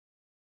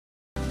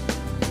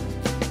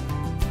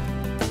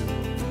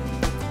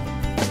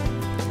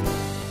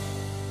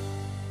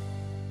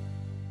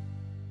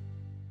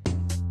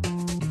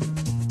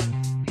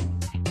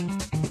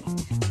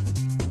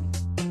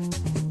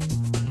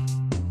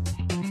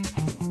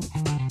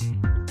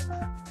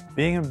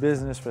Being in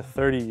business for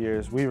 30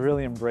 years, we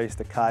really embraced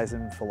the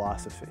Kaizen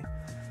philosophy.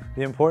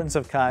 The importance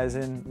of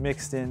Kaizen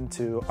mixed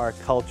into our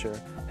culture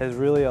has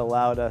really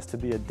allowed us to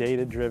be a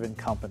data-driven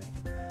company.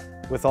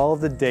 With all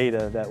of the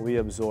data that we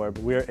absorb,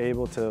 we are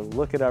able to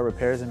look at our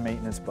repairs and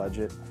maintenance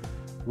budget,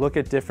 look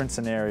at different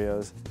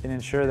scenarios, and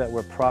ensure that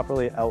we're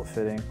properly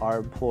outfitting our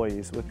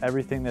employees with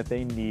everything that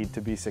they need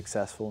to be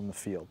successful in the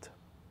field.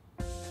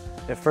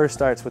 It first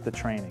starts with the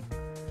training.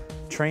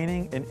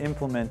 Training and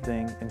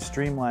implementing and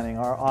streamlining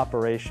our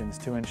operations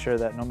to ensure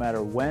that no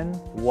matter when,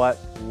 what,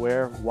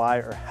 where, why,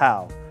 or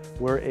how,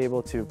 we're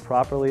able to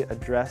properly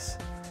address,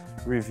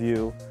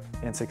 review,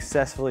 and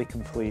successfully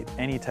complete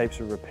any types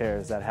of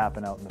repairs that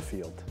happen out in the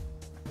field.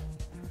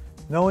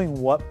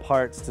 Knowing what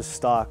parts to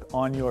stock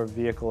on your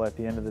vehicle at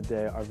the end of the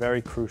day are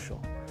very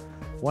crucial.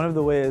 One of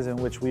the ways in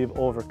which we've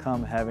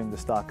overcome having to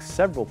stock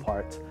several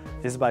parts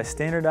is by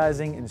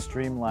standardizing and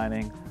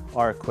streamlining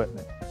our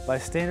equipment. By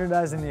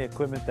standardizing the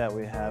equipment that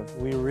we have,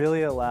 we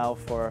really allow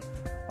for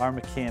our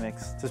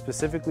mechanics to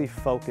specifically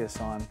focus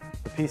on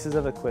the pieces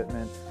of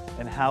equipment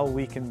and how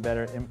we can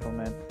better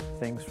implement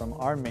things from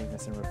our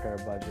maintenance and repair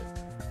budget.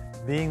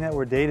 Being that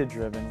we're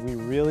data-driven, we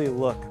really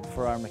look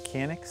for our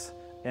mechanics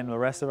and the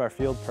rest of our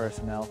field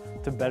personnel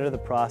to better the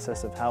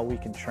process of how we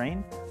can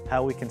train,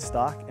 how we can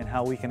stock, and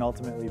how we can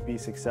ultimately be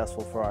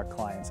successful for our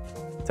clients.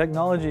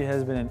 Technology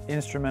has been an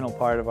instrumental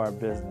part of our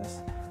business.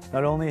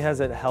 Not only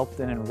has it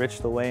helped and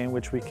enriched the way in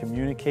which we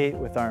communicate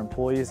with our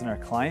employees and our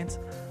clients,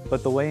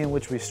 but the way in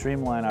which we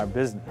streamline our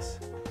business.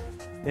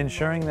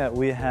 Ensuring that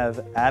we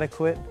have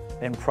adequate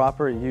and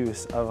proper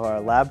use of our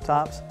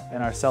laptops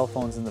and our cell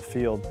phones in the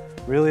field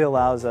really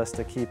allows us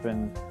to keep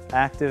an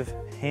active,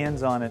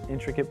 hands-on, and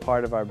intricate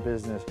part of our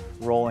business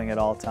rolling at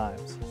all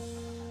times.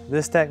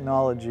 This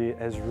technology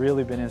has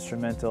really been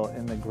instrumental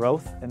in the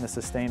growth and the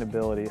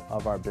sustainability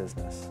of our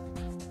business.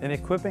 In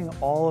equipping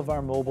all of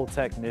our mobile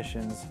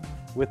technicians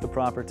with the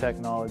proper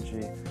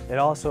technology, it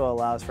also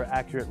allows for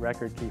accurate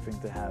record keeping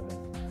to happen.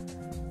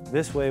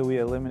 This way we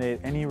eliminate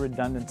any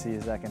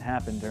redundancies that can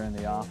happen during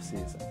the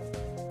off-season.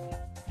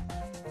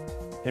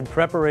 In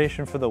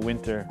preparation for the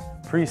winter,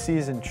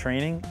 pre-season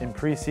training and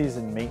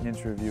pre-season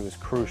maintenance review is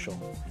crucial.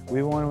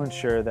 We want to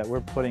ensure that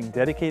we're putting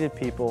dedicated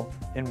people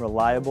in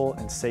reliable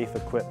and safe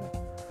equipment.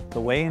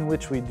 The way in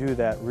which we do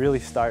that really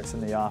starts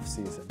in the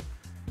off-season.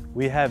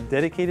 We have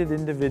dedicated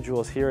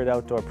individuals here at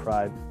Outdoor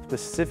Pride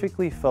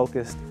specifically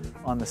focused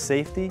on the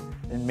safety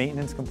and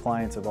maintenance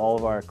compliance of all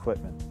of our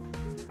equipment.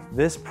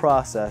 This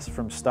process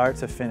from start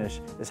to finish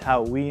is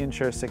how we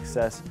ensure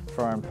success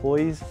for our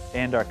employees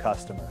and our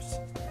customers.